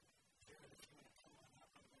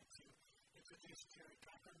is Jerry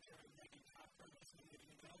Cochran. Jerry and Megan Cochran, as many of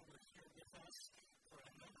you know, were here with us for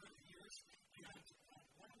a number of years. And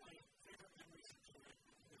one of my favorite memories of Jerry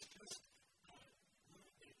was just when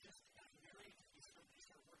they just got married. He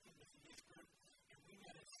started working with the youth group, and we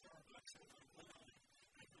met at Starbucks over lunch.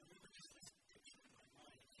 I remember just this picture in my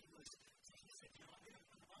mind. He said,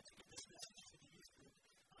 I'm about to give this message to the youth group.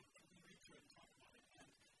 Can we read through it and talk about it?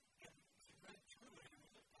 And he read through it, and we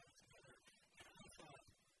looked at it together. And I thought,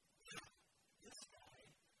 this guy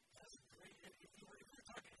has a great, if you were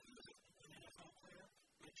talking, he was an NFL player,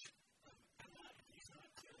 which I'm not, he's not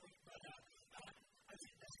clearly, but I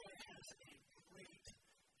think this guy has a great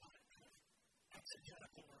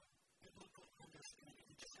exegetical or biblical understanding.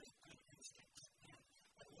 He just has good instincts. And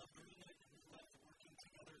I love doing it, and we love working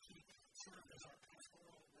together. He served as our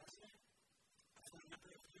pastoral resident for a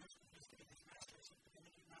number of years. He was getting his master's of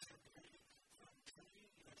divinity from Trinity,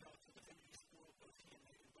 Evangelical Divinity School. Both he and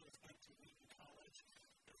Megan both went to Wheaton College.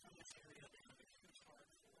 They're from this area. They have a huge heart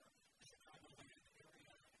for the Chicagoland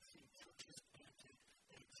area. I've seen churches planted.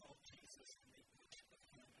 They exalt Jesus and they worship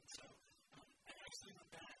him. And so I actually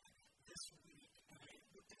went back this week and I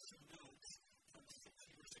looked at some notes from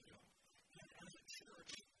 6 years ago. And as a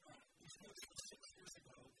church, these notes from 6 years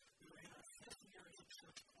ago, we were in our 5th year as a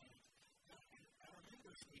church plant. And at our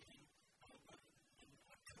members meeting in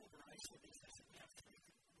October, I said this. I said,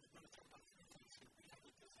 we're going to talk about 3 things here. We have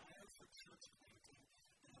a desire for church planting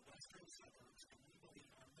in the western suburbs, and we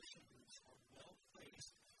believe our mission groups are well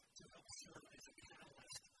placed to help serve as a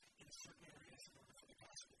catalyst in certain areas in order for the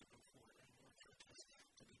gospel to go forward and more churches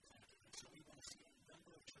to be planted. And so we want to see a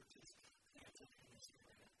number of churches planted in this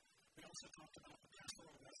area. We also talked about the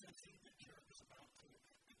pastoral residency that Jared was about to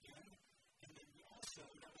begin. And then we also,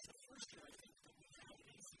 that was the first year, I think, that we had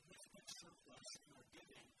a significant surplus in our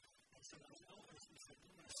giving. And so as elders, we said,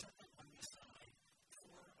 we're going to set that money aside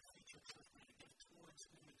for a future church planting.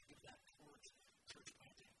 We need to give that towards church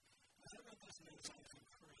planting. As I read those notes, I was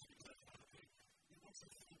encouraged because I thought, okay, we want to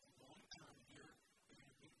think long term here.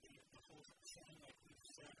 The whole saying, like we've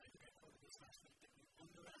said, I think I quoted this last week, that we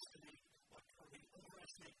overestimate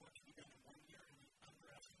what can be done in 1 year, and we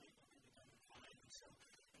underestimate what can be done in 5. And so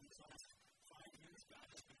in these last 5 years, God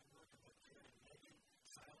has been working with Jared and Megan.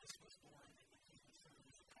 Silas was born, and he served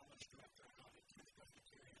as a college director out at Kent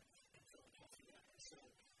Presbyterian in Philadelphia. And so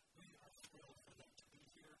we are thrilled for them to be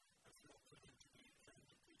here. I'm thrilled for them to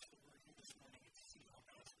preach the word here this morning and to see how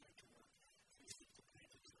God is going to work to seek to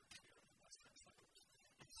plant a church here in the western suburbs.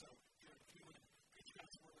 And so, Jared, if you would preach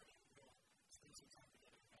God's word, and we'll spend some time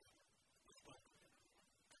together together. Let's welcome him.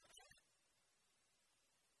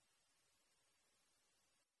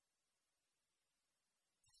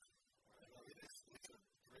 It's a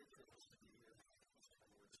great privilege to be here. That's my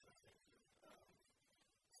words, so thank you.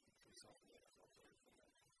 Speak for yourself in the NFL player from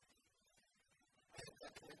that. I think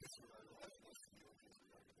that campus where I realized most of you are kids are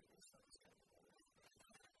younger than me, so I was kind of older.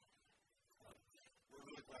 We're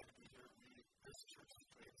really glad to be here. This church has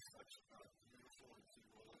played such a beautiful and key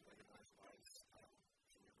role in recognized lives.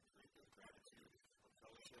 We have a great deal of gratitude for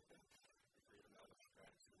fellowship and a great amount of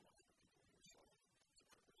gratitude amongst the people here, so it's a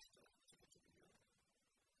privilege to get to be here.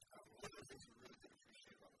 One of the things we really did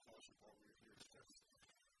appreciate about the fellowship while we were here is just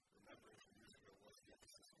remembering from years ago was the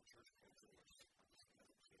emphasis on church planting, which obviously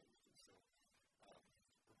hasn't changed. And so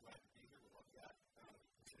we're glad to be here. We love that.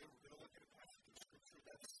 Today we're going to look at a passage of Scripture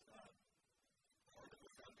that's part of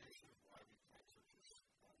the foundation of why we plant churches,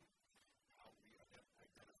 how we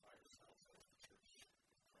identify ourselves as the church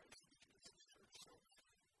of Christ, Jesus' church. So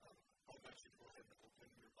I'll invite you to go ahead and open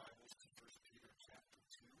your Bibles to 1 Peter chapter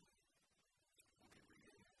 2. We'll be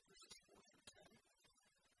reading verses 4 through 10.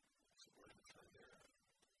 So go ahead and turn there.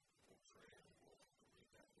 We'll pray and we'll read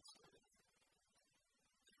that and get started.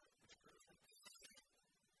 Let's pray.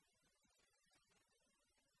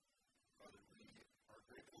 Father, we are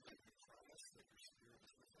grateful that you promise that your Spirit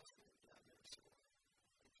is with us when we gather. So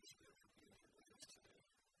thank you, Spirit, for being here with us today.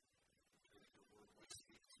 We pray that your word might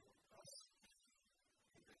speak to us.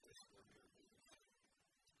 Convict us where we are moving to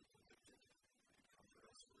be convicted. And comfort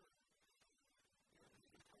us where we are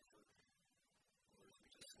needing comfort. Lord, as we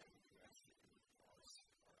just sang, we ask that you would cause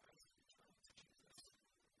our eyes to be turned to Jesus.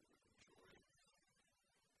 That we would enjoy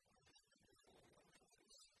his beautiful and wonderful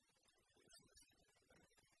face. Please in this time for them.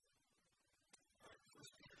 All right,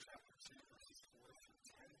 1 Peter chapter 2, verses 4 through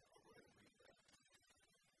 10. I'll go ahead and read that.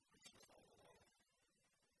 You can follow along.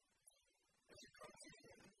 As you come to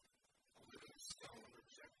him, a living stone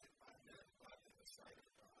rejected by men, but in the sight of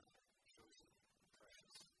God, chosen and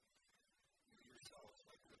precious. You yourselves,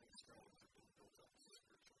 like living stones, have been built up as a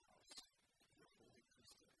spiritual house, to be a holy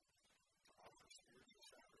priesthood, to offer spiritual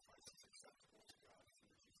sacrifices acceptable to God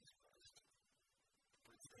through Jesus Christ.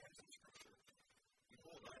 commands in Scripture.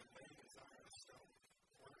 Behold, I am laying in Zion a stone,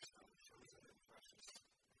 cornerstone, chosen and precious.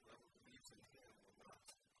 Whoever believes in him will not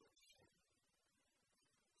be put to shame.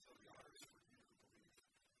 So the honor is for you who believe.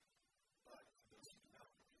 But for those who do not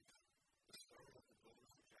believe, the stone that the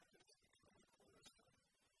builders rejected is becoming a cornerstone,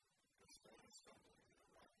 the stone of stumbling and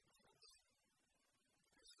a rocky place.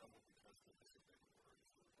 They stumble because they disobey the word is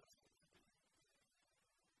where destined to be.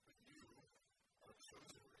 But you are a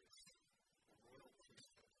chosen race, a royal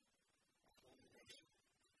priesthood, a holy nation,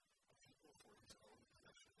 a people for his own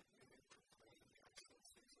possession, that you may proclaim the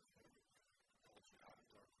excellencies of him who called you out of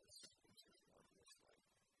darkness into his marvelous light.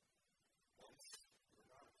 Once you were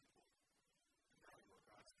not a people, and now you are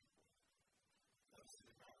God's people. Once you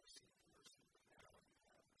did not receive mercy, but now you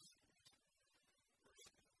have received mercy.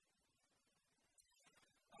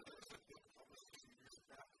 There was a book published a few years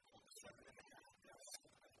back called 7.5 Deaths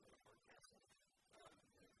After the Heart Cancer.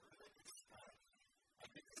 I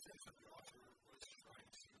get the sense that the author was trying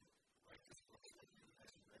to write this book so that you, as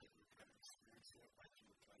you read it, would kind of experience it like you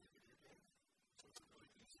were playing a video game. So it's a really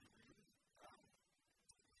easy read.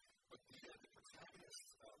 But the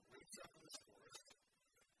protagonist wakes up in this forest,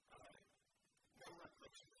 no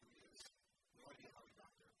recollection of who he is, no idea how he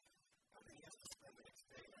got there. And then he has to spend the next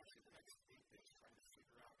day, actually the next 8 days, trying to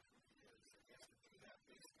figure out who he is. And he has to do that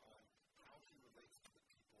based on how he relates to the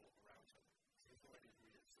people around him. So he has no idea who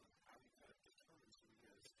he is, so how he kind of determines who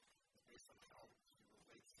he is based on how he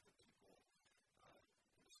relates to the people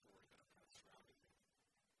in the story that are kind of surrounding him.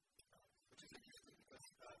 Which is interesting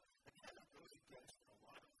because it kind of goes against a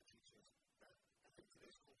lot of the teachings that I think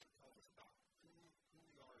today's culture tells us about who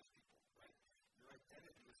we are as people, right? Your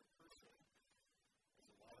identity as a person, as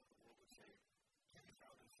a lot of the world would say, can be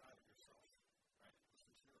found inside of yourself, right?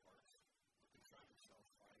 Listen to your heart, look inside yourself,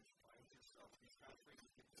 find yourself. These kind of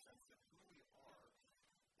phrases give the sense that who we are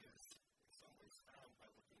is in some ways found by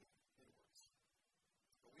looking inwards.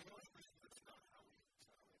 But we know as Christians that's not how we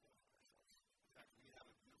identify ourselves. In fact, we have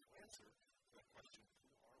a beautiful answer to that question,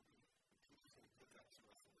 who are we? The teacher's going to give that to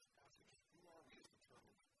us in this passage. Who are we is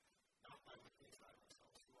determined not by looking inside of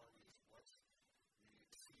ourselves. Who are we is what we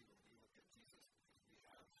see when we look at Jesus, because we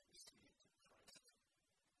have received Christ.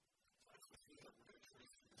 So that's the theme that we're going to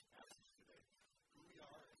trace through this passage today. Who we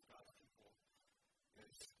are as God's people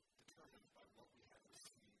is determined by what we have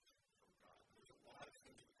received from God. There's a lot of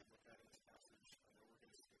things we could look at in this passage. I know we're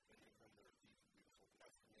going to skip many of them that are deep and beautiful, but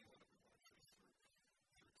that's the main one that we want to trace through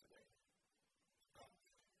today.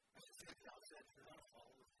 I should say at the outset, if you're not a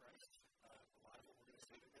follower of Christ, a lot of what we're going to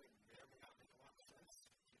say today may or may not make a lot of sense.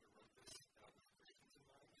 Peter wrote this with Christians in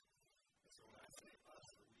mind. And so when I say us,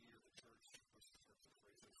 or we, or the church, those sorts of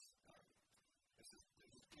phrases, this is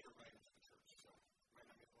Peter writing to the church. So it might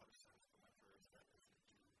not make a lot of sense, but my prayer is that as you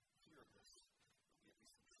do hear this, you'll be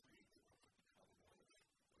at least intrigued and hopefully become one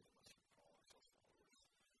of us who call ourselves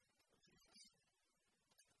followers of Jesus.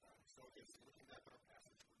 So looking back at our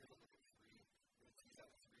passage, we're going to look at three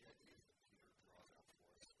ideas that Peter draws out for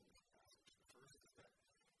us in this passage. The first is that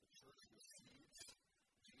the church receives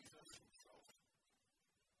Jesus himself.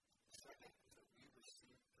 The second is that we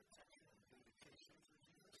receive protection and vindication through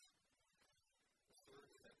Jesus. The third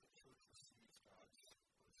is that the church receives God's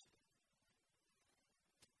mercy.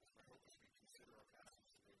 It's my hope as we consider our passage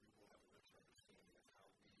today, we will have a richer understanding of how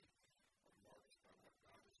we are marked by what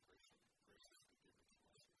God has graciously given to us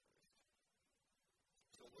in Christ.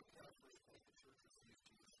 So looking at our first point, the church receives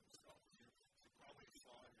Jesus himself. You probably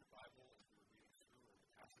saw in your Bible as we were reading through in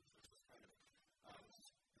the passage, there's this kind of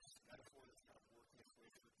this metaphor that's kind of working its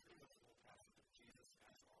way through pretty much the whole passage of Jesus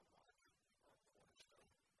as our rock, our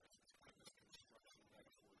cornerstone. Right? So it's kind of this construction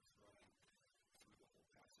metaphor that's running through the whole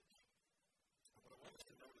passage. But I want us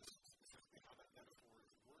to notice specifically how that metaphor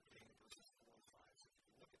is working in verses 4 and 5. So if you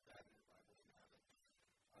can look at that in your Bible if you have it,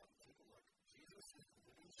 take a look. Jesus is the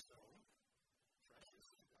living stone,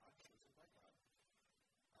 precious to God, chosen by God,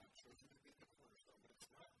 chosen to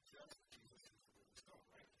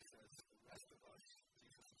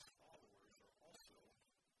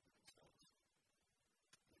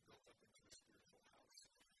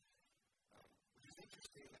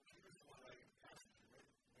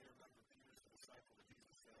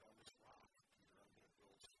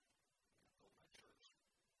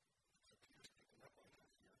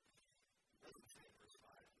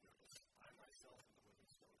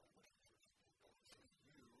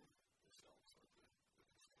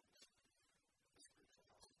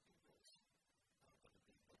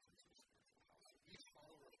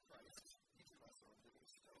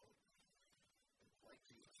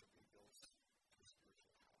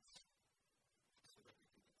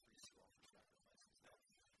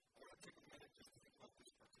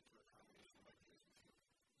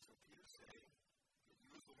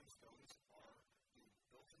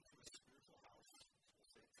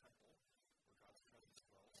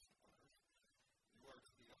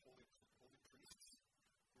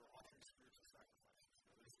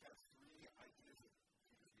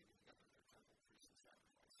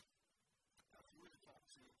were to talk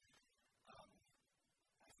to, I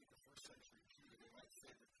think, the first century Jew, they might say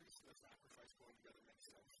the priest and the sacrifice going together makes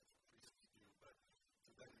sense. Priests do, but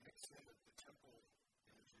to then mix in the temple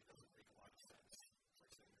imagery doesn't make a lot of sense. It's like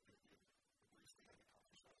saying you're going to do the priest and the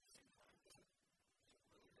coffee shop at the same time. It doesn't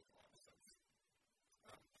really make a lot of sense.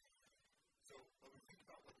 So when we think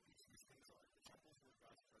about what these things are, the temples where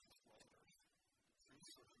God's presence dwells on earth. The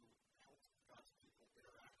priests are who help God's people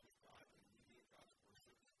interact with God and mediate God's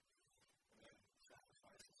worship. And then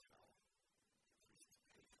sacrifice is how the priests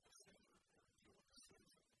pay for the sin or deal with the sins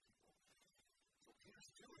of the people. So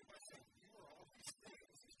Peter's doing by saying, you are all these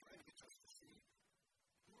things. He's trying to get us to see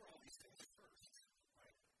who are all these things first,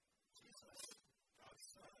 right? Jesus, God's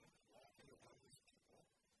Son, walking among these people.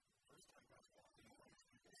 First time God's walking among these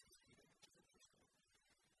people since Eden, which is interesting.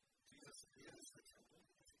 Jesus is the temple.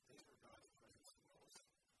 It's where God's presence dwells.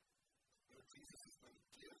 Jesus is going to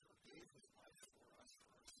give or gave his life for us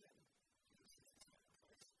for our sin. Jesus is the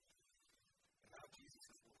sacrifice. And now Jesus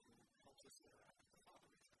is the one who helps us interact with the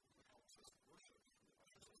Father, who helps us worship, who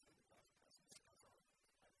ushers us into God's presence as our high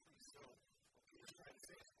priest. So what Peter's trying to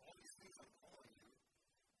say is all these things I'm calling you,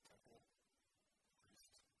 temple,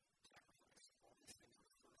 priest, sacrifice, all these things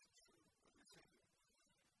are first true of your Savior,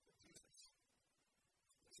 of Jesus.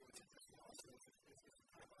 And so it's interesting also if you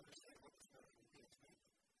kind of understand what this metaphor means,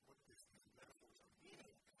 what these metaphors are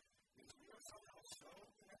meaning, means we are somehow so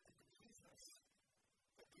connected to Jesus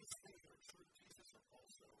that these things that are true of Jesus are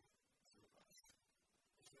also true of us.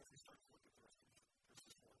 And so as we start to look at the rest of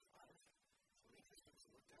verses 4 and 5, it's really interesting to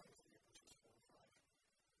look down at verses 4 and 5.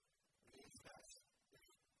 It means that if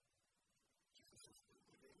Jesus is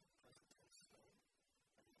the living, present tense stone,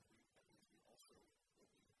 that means we also will be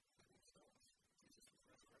living stones. Jesus was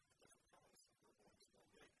resurrected, that's a promise that we're going to one day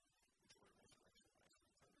enjoy resurrection life for eternity.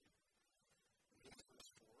 It means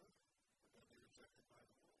verse 4, we're going to be rejected by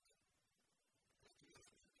the world. Because Jesus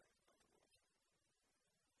was rejected by the world.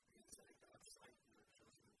 It means that in God's sight we are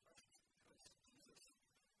chosen and precious because Jesus is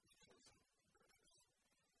chosen and precious.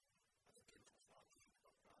 That's a beautiful thought to think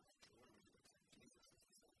about God's joy when you look at Jesus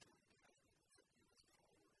is the same joy he has when you look at you as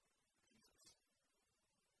a follower of Jesus.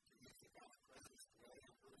 So you see God's presence dwelling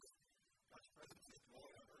on earth. God's presence is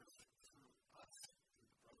dwelling on earth through us, through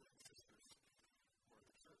the brothers and sisters who are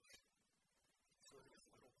the church, serving as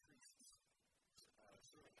little priests,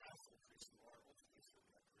 serving as little priests who are ultimately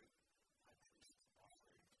serving that great high priest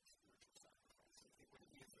offering spiritual sacrifice. I think what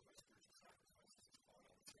it means by spiritual sacrifice is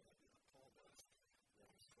following on the same idea that Paul does in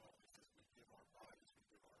Romans 12. It says we give our bodies, we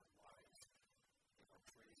give our lives, we give our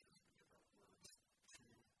praises, we give our words to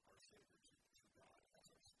our Savior, to God as our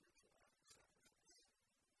spiritual act of sacrifice.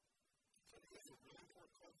 So I think it's a really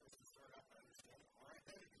important point for us to start out by understanding our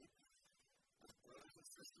identity as brothers and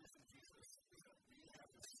sisters in Jesus is that we have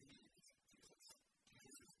received Jesus.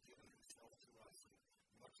 Jesus has given himself to us,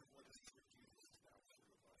 and much of what is true of Jesus is now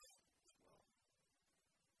true of us as well.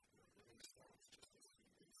 We are living stones just as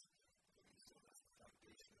he is living stones. That's the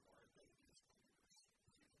foundation of our identity as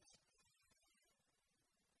believers in Jesus.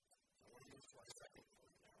 So I want to move to our second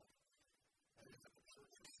point now. That is that the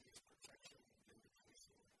church receives protection and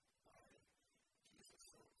vindication by Jesus.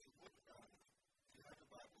 So if you look down, if you have the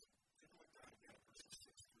Bible, take a look down again at verses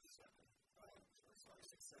 6 through 7.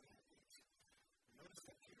 6, 7, and 8. You notice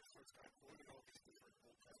that Peter starts by quoting all these different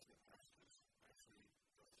Old Testament passages. Actually, he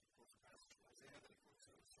quotes a passage from Isaiah, then he quotes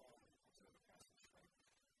a psalm, and he quotes another passage from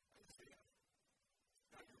Isaiah.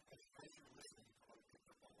 Now, as you're listening, you probably picked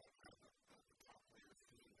up on the top layer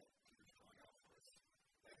theme that Peter's drawing out for us.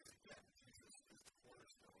 That is, again, Jesus is the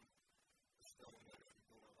cornerstone, the stone that if we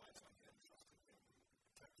build our lives on him, trust in him, we will be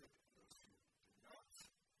protected. Those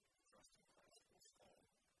who do not trust in Christ will fall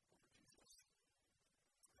over Jesus.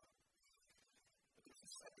 But there's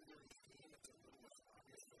a secondary theme that's a little less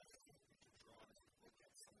obvious that I think we can draw as we look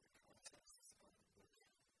at some of the contexts of the book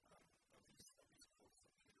of these quotes that Peter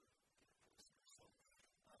quotes here. So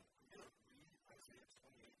I'm going to read Isaiah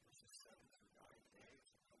 28, verses 7 through 9a.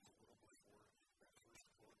 It comes a little before that first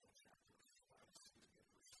quote in chapter 5,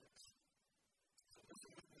 verse 6. So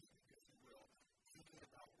listen with me, if you will, thinking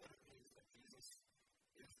about what it means that Jesus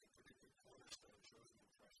is the predicted cornerstone, chosen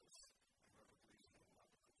and precious, and whoever believes in him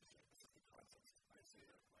will not be put to shame. This is the context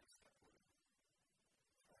Isaiah writes that quote.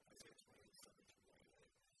 Isaiah 28, 7 through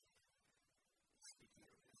 9a. Speaking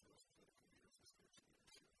of Israel's political leaders and spiritual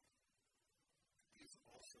leaders here. These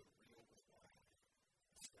also reel with wine,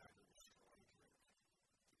 and stagger with strong drink.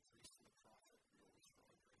 The priest and the prophet reel with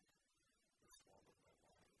strong drink. They're swallowed by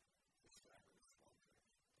wine. They stagger with strong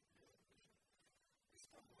drink. They reel in vision. They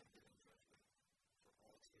stumble and get in judgment. For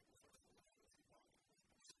all tables are full of filthy wine,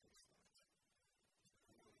 with no space left. It's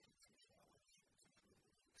cruel and too challenge, and too cruel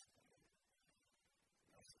to explain.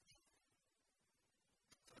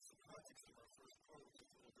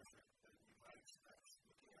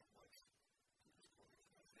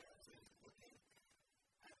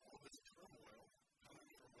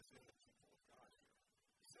 within the people of God here.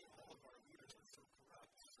 So all of our leaders are so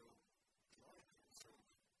corrupt, so blind, so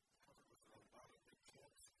covered with their own body, they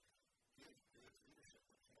can't give good leadership.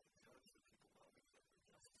 They can't judge the people well. They can't do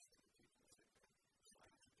justice to the people as they've been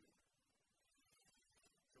trying to do.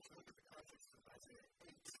 So if we look at the context of Isaiah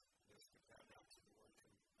 8, this we found out to the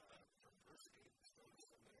one from verse 8, stone is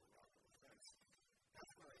someday a rock of offense.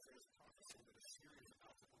 That's where Isaiah is prophesying that Assyria is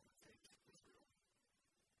about to overtake Israel.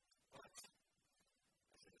 But,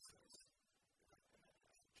 as it says in that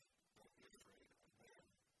passage, don't be afraid of man, fear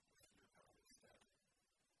God instead.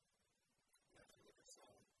 And as we look at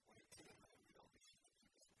Psalm 118, and we don't need to keep this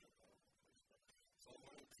in all over the place, but Psalm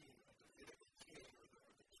 118, a Davidic king, or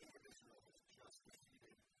the king of Israel, has just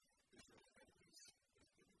defeated Israel's enemies, is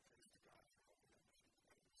giving praise to God for helping them defeat the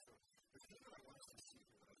enemies. So, the thing that I want us to see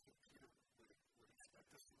here, that I think Peter would expect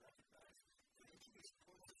us to recognize, that each of these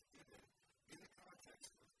points is given in the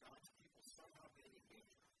context of God's people somehow being in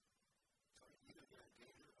danger. So either they're in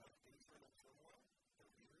danger of internal turmoil,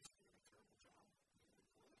 their leaders doing a terrible job, being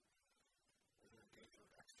employed, or they're in danger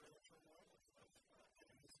of external turmoil, of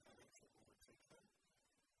enemies coming to overtake them.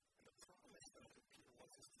 And the promise that I think Peter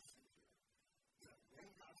wants us to see here is that when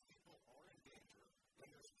God's people are in danger, when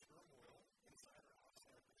there's turmoil inside or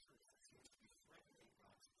outside the church that seems to be threatening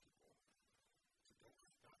God's people, so don't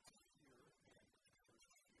not to fear man, but first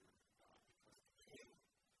fear God, because the king,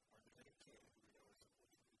 our Davidic king, who we know is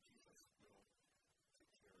ultimately Jesus, will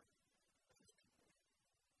take care of his people.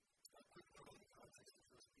 A quick note on the context of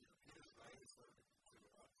 1 Peter. Peter's writing this letter to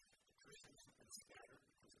Christians who've been scattered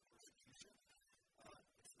because of persecution.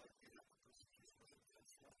 It's likely that the persecution was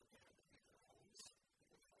intense enough that they had to leave their homes and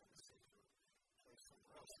go find a safer place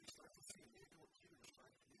somewhere else. We start to see maybe what Peter is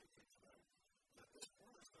trying to communicate to them, that this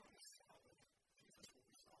cornerstone is solid. Jesus will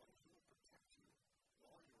be solid. He will protect you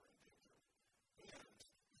while you are in danger,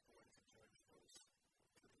 and he's going to judge those who are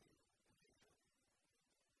putting you in danger.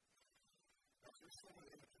 Now, there's someone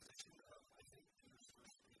in the position of, I think, Peter's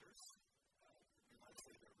first leaders. We might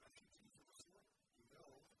say they're refugees of Israel. You know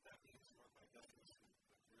that means you are, by definition,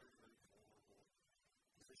 a very, very vulnerable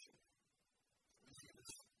position. We see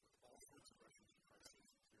this with all sorts of refugee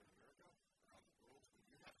crises here in America, around the world. When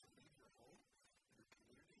you have to leave your home and your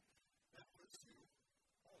community, that puts you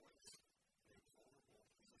always in a vulnerable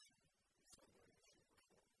position in some way, shape, or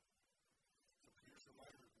form. So Peter's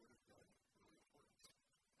reminder would have been really important.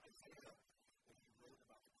 Isaiah, when he wrote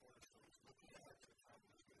about the cornerstone, was looking ahead to the time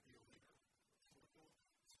when there's going to be a leader, a political,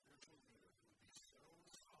 spiritual leader who would be so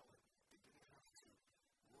solid they didn't have to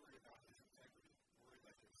worry about his integrity, worry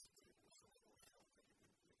that his table was so full of health that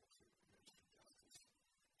he wouldn't be able to administer justice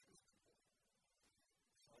to his people.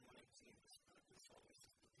 Psalm 118 is kind of this psalmist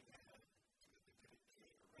is looking ahead to the Davidic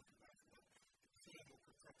king, or recognizing that the king will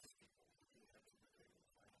protect his people, looking ahead to the day when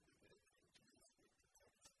the final Davidic king, Jesus, will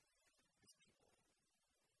protect his people.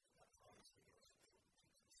 And that promise we know is fulfilled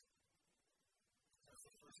in Jesus. That's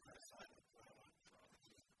the first kind of side of the plan I want to draw, that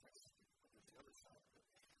Jesus protects his people. But there's the other side of it.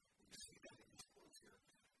 When you see that in these quotes here,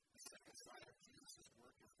 the second side of Jesus'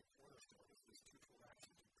 work is the cornerstone of these twofold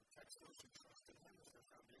actions. He protects those who trust in him as their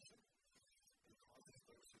foundation, and causes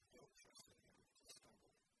those who don't trust in him to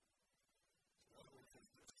stumble. So in other words,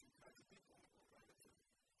 there's two kinds of people in the world, right? It's a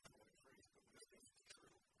common phrase, but in this case it's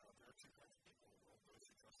true. There are two kinds of people in the world, those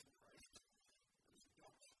who trust in Christ, and those who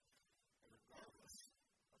don't. And regardless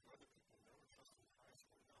of whether people know or trust in Christ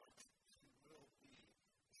or not, he will be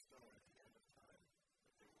the stone at the end of time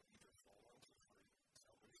that they will either fall onto for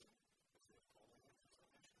salvation, if they have fallen onto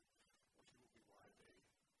salvation, or he will be why they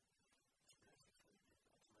experience the tragedy of God's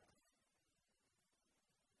wrath.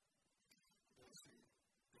 For those who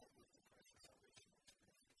don't look to Christ for salvation,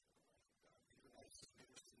 experience the eternal wrath of God. Peter wants his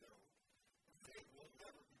leaders to know that they will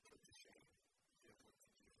never be put to shame if they have looked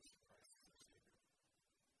to Jesus Christ as their Savior.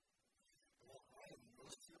 And while I and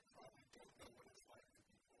most of you probably don't know what it's like to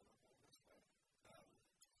be vulnerable in this way,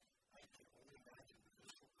 I can only imagine the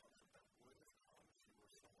visual comfort that would have come if you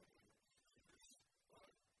were someone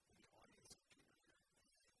in the audience of Peter here.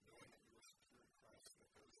 Knowing that you are secure in Christ, and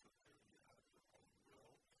that those who have driven you out of your home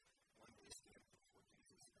will one day stand before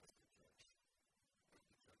Jesus as the judge, and be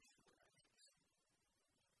judged for their actions.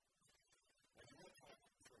 Now, you want to talk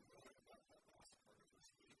for a moment about that last part of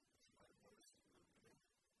verse 8, which you might have noticed that you were reading.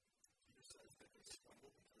 Peter says that they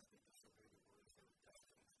stumble because they disobey the words they were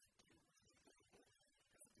destined to do, which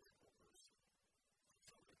is a difficult verse.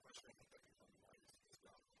 So the question I think that can come to mind is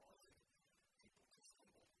God causing people to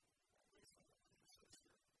stumble based on what Peter says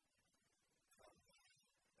here.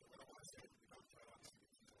 And what I want to say is we don't try to obviously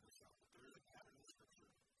get too over but there is a pattern in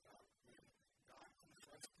Scripture. When God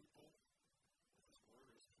confronts people with his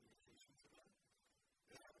word or his communication to them,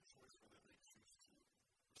 they have a choice whether they choose to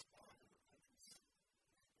respond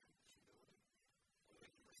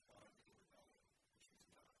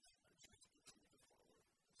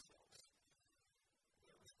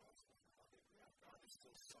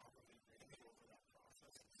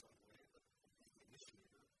us in some way, but he's the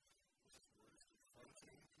initiator, which is word is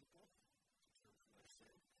confronting people to turn from their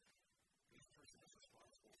sin. Each person is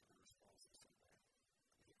responsible for their response in some way. We get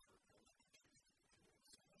hurt, those who choose to continue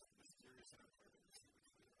in sin. That's the mysterious interplay that we see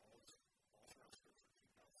between all throughout Scripture,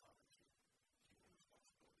 between God's sovereignty, human responsibility, and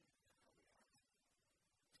how we act.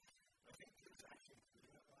 And I think Peter's actually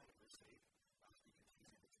including that line in verse 8. He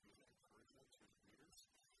continues to be an encouragement to his readers.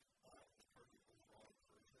 It's part of the overall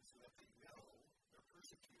encouragement so that they know their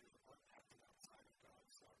persecutors aren't acting outside of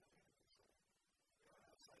God's sovereignty and control. They are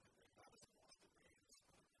outside the reign. God hasn't lost the reins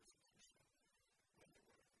on their persecution when they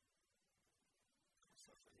were. Their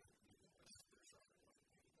suffering isn't meaningless. Their suffering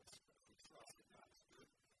wasn't meaningless. But if we trust that God is good,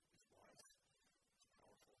 He's wise, He's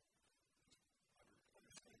powerful, He's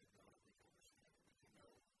understanding God, we can understand it. We can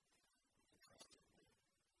know, we can trust Him when our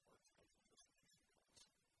times of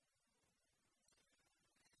persecution comes.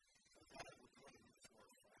 So God, we're going to move to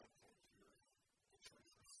our final point here. The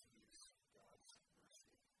church receives God's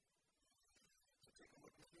mercy. So take a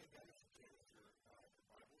look with me again if you can with your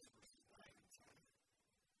Bibles, verses 9 and 10.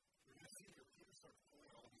 We're going to see here Peter starts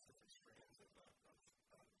pulling all these different strands of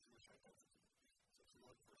Jewish identity. So if you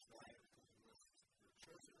look at verse 9, it comes with your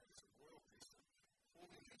chosen race, a royal priesthood,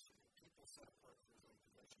 holy nation, and people set apart for his own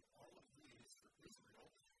possession. All of these for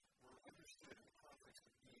Israel were understood in the context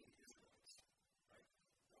of being Israelites. Right?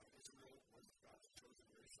 Israel was God's chosen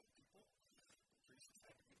race of people. The priests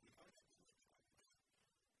had to be Levites,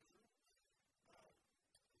 which was a tribe of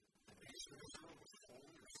Israel. The nation of Israel was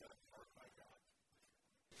holy or set apart by God.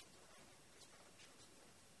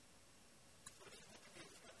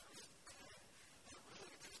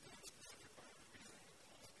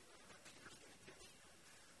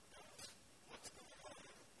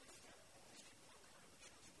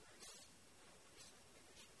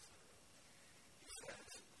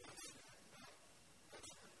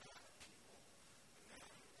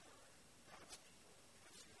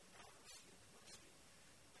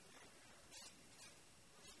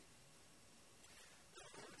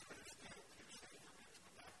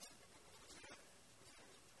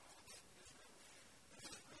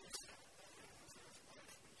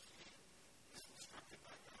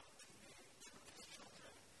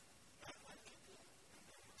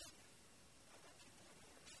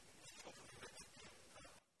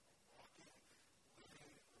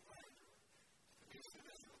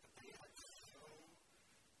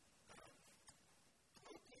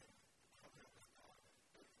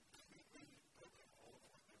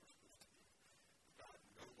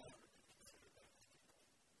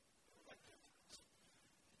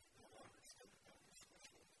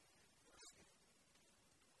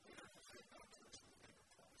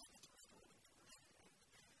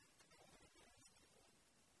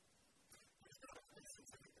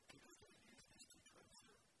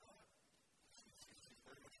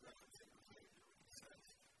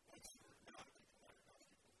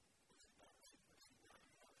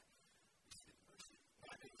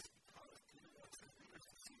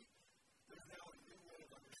 There's now a new way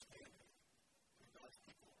of understanding who God's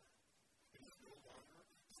people are. It is no longer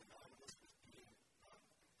synonymous with being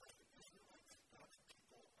like the Israelites. God's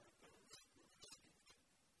people are those who have received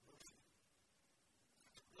mercy.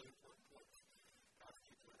 It's a really important point. God's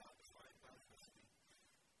people are not defined by mercy,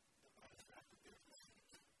 but by the fact that they've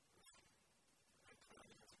received mercy. And I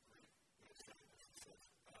think that's a great way of saying this. It says,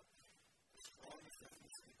 the strongest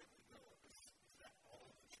ethnicity that we know of is that all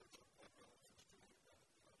of the church are blood relatives to the blood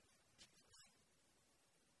of Jesus.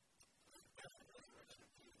 Death and resurrection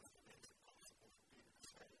of Jesus makes it possible for Peter to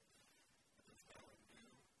say that there's now a new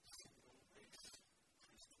single race,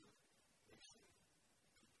 priesthood, nation,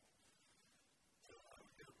 people. So I'm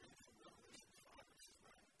going to read from Revelation 5, verses 9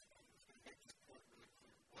 and 10. It's going to make this point really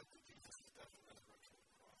clear. What did Jesus' death and resurrection of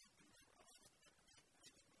the cross do for us as the church? That's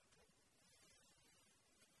just what I'm saying.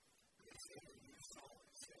 They say that you saw it,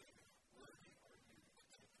 saying, worthy are you to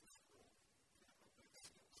take this scroll and open its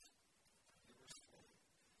seals. You were slain.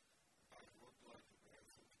 By your blood you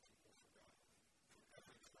ransomed people for God, from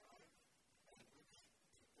every tribe, language,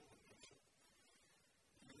 people, and nation.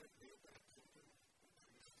 You have made them a kingdom and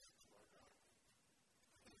priests to our God,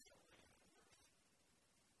 and they shall reign on the earth.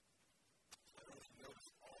 So I don't know if you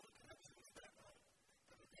notice all the connections that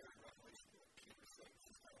the very revelation that Peter says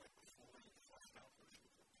is kind of like the fully fleshed out version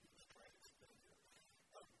of what Peter's trying to explain here.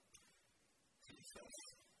 He says,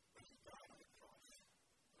 when he died on the cross,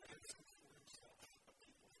 ransomed for himself a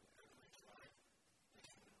people from every tribe,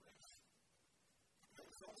 nation, and race.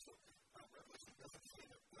 Notice also, Revelation doesn't say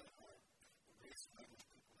that the race, language,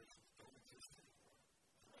 people, nations don't exist anymore.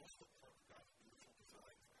 They're also part of God's beautiful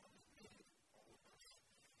design for how He's made all of us.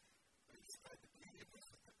 But He said the beauty of this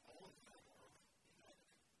is that all of them are united.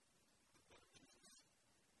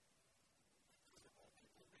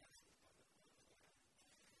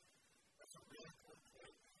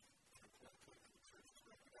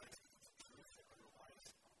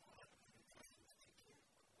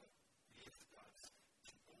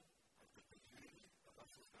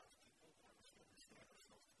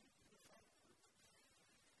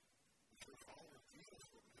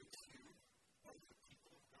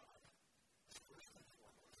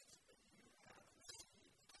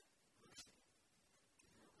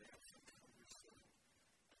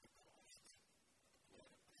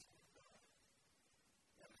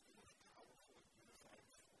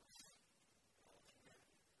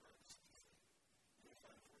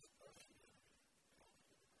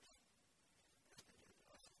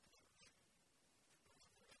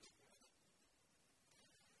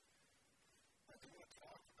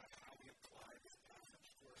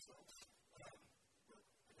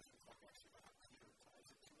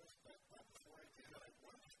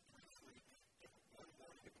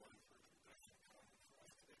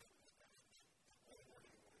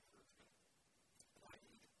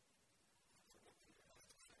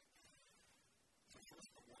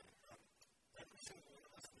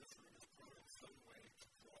 some way to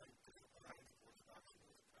drawing different kinds of orthodoxy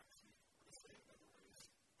and orthopraxy, or to say in other ways,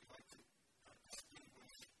 we like to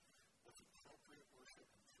distinguish what's appropriate worship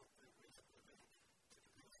and appropriate ways of living, to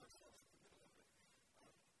convince ourselves in the middle of it.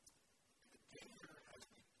 The danger as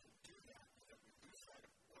we can do that is that we lose sight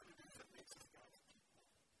of what it is that makes us God's people.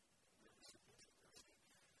 We're recipients of mercy.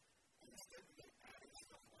 And instead we get adding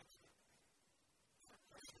stuff like that. It's a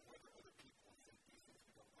question of whether other people think these things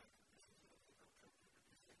we don't like, or these things we don't think are appropriate,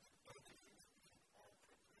 or these things we don't think are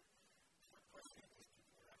appropriate. It's a question of these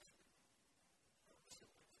people are actually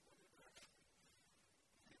recipients of what it actually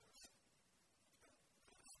is.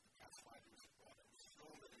 The past 5 years have brought in so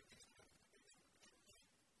many of these kinds of debates in the church.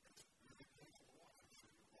 It's really painful to watch. I'm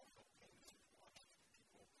sure you've all felt pain as you've watched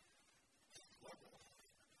people struggle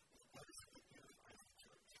with what is the unified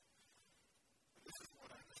church. And this is what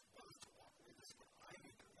I'm supposed to walk away. This is what I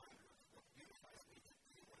need to remind of. What unifies me to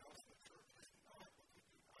anyone else in the church is not what they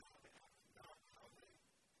do, not how they act, not how they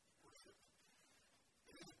worship.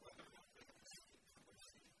 It is whether or not they have received the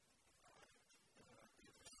mercy of God, whether or not they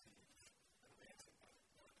have received an ransom by the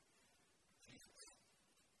blood of Jesus.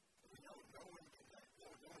 And we know no one can let go.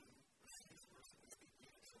 No one receives mercy as they do.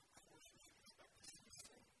 So of course we should expect to see the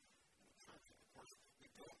same in the church. And of course we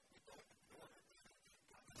don't ignore it.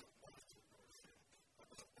 God doesn't want us to ignore sin. God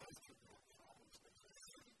doesn't want us to ignore problems, but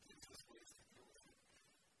He gives us ways to deal with it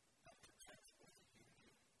that protects both the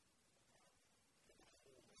unity and the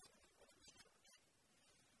wholeness of His church.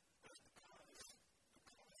 That's the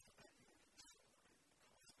cost of that unity is so great. The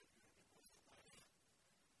cost of that unity was the life of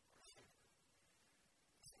our Savior.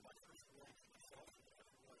 So my first warning to myself and to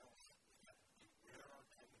everyone else is that beware our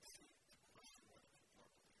tendency to question whether people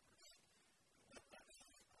are believers. And let that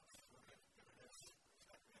ferment bitterness,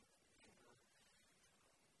 resentment, anger,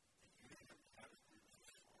 the unity that we have as believers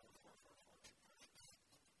is far, far, far, far too precious.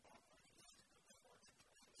 Far, far too precious to compromise.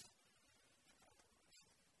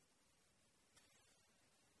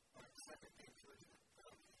 The second danger is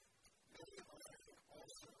that many of us, I think,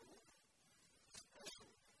 also,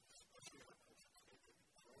 especially in our culture today, can be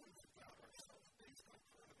prone to doubt ourselves based on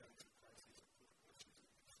current events and crises or political issues.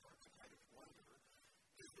 And we start to kind of wonder,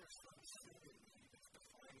 is there some sin in me that's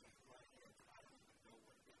defining who I am that I don't even know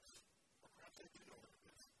what it is? Or perhaps I do know what it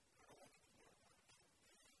is, but I don't want you to know what it is.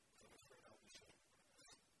 So I'm afraid I'll be shamed.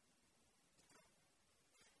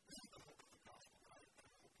 This is the hope of the gospel that I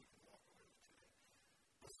hope you can walk away with today.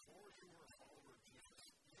 Before you were a follower of Jesus,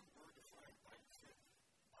 you were defined by your sin.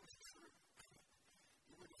 That was true.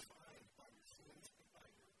 You were defined by your sins and by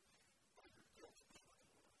your guilt before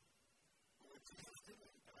the Lord. But what Jesus did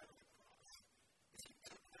when He died on the cross is He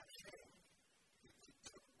took that shame, He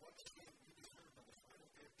took what shame you deserved on the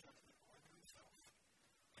final day of judgment onto Himself,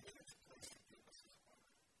 and in its place He gave us His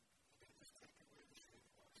honor. He didn't just take away the shame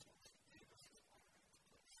from ourselves, He gave us His honor in its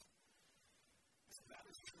place. And so that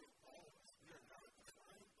is true of all of us. We are not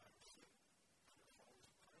defined by our sin. We are followers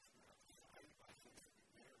of Christ. We are not defined by things that we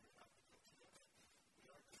may or may not be guilty of.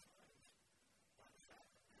 We are defined by the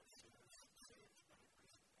fact that we are sinners saved by the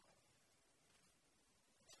grace of God.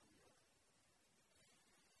 That's who we are.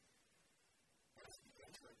 As the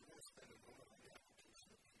answer, I do want to spend a moment on the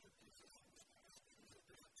application that Peter gives us in this passage.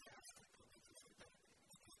 There's a task that comes with this identity.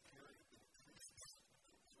 This period in crisis,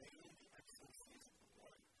 proclaiming the excellencies of the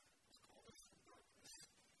one who's called us from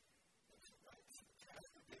darkness into light. So the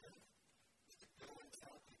task we're given is to go and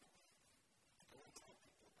tell people. Go and tell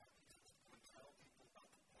people about Jesus. Go and tell people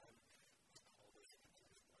about the one who's called us into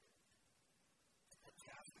His light. That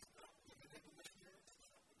task is not limited to missionaries.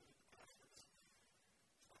 It's not limited to pastors.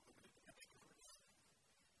 It's not limited to extroverts.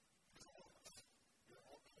 It's all of us. We're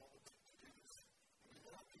all called to do this. And we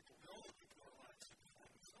know people in our lives who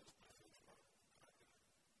define themselves by things that are not going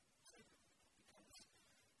to save them. Becomes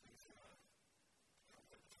things that become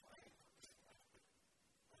their defining purpose in life, but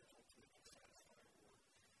aren't ultimately satisfy or save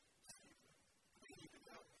them. But they need to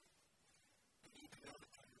know. They need to know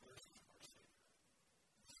that tender mercies of our Savior.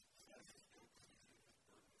 As His yoke is easy and His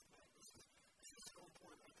burden is light. This is so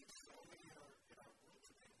important. I think so many in our world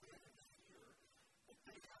today live in fear that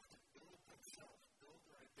they have to build themselves, build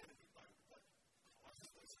their identity by what causes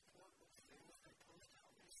they support, what things they post, how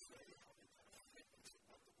they say, how they kind of fit into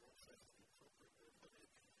what the world says is the appropriate way of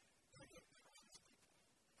living. And I get precious people.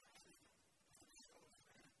 Precious people. They're so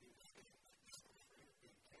afraid of being ashamed. They're so afraid of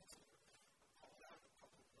being canceled or called out in a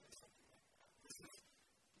public place, something like that. This is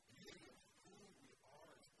the beauty of who we are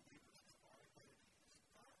as believers. Our identity is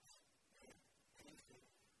not anything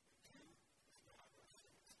we do. It's not our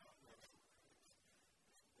sin. It's not our shortcomings.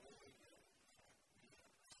 It's only in the fact we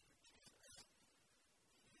have received Jesus.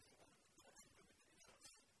 He is the one who protects and vindicates us.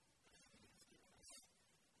 He has given us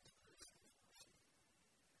His grace and His mercy.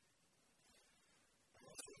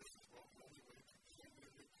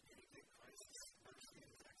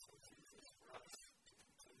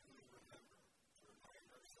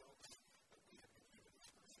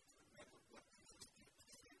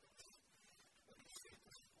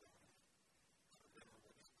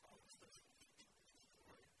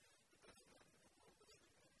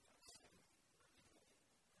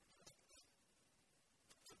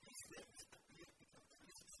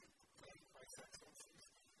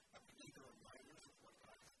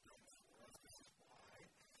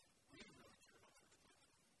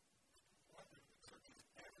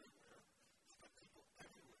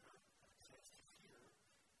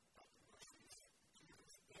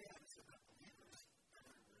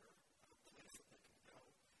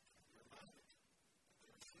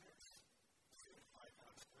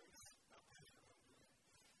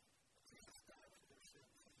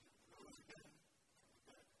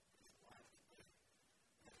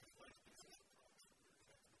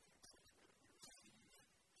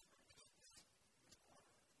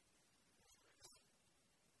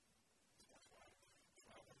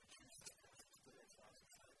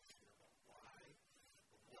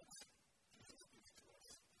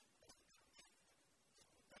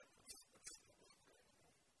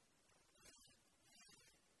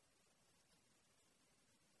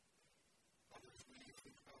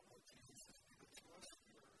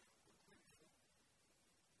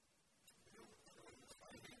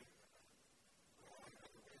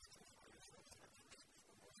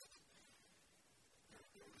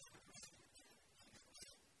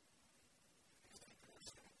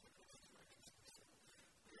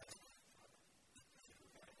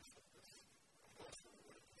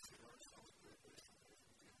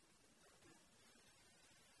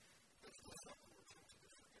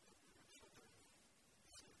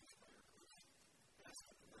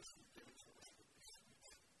 Unless we get it to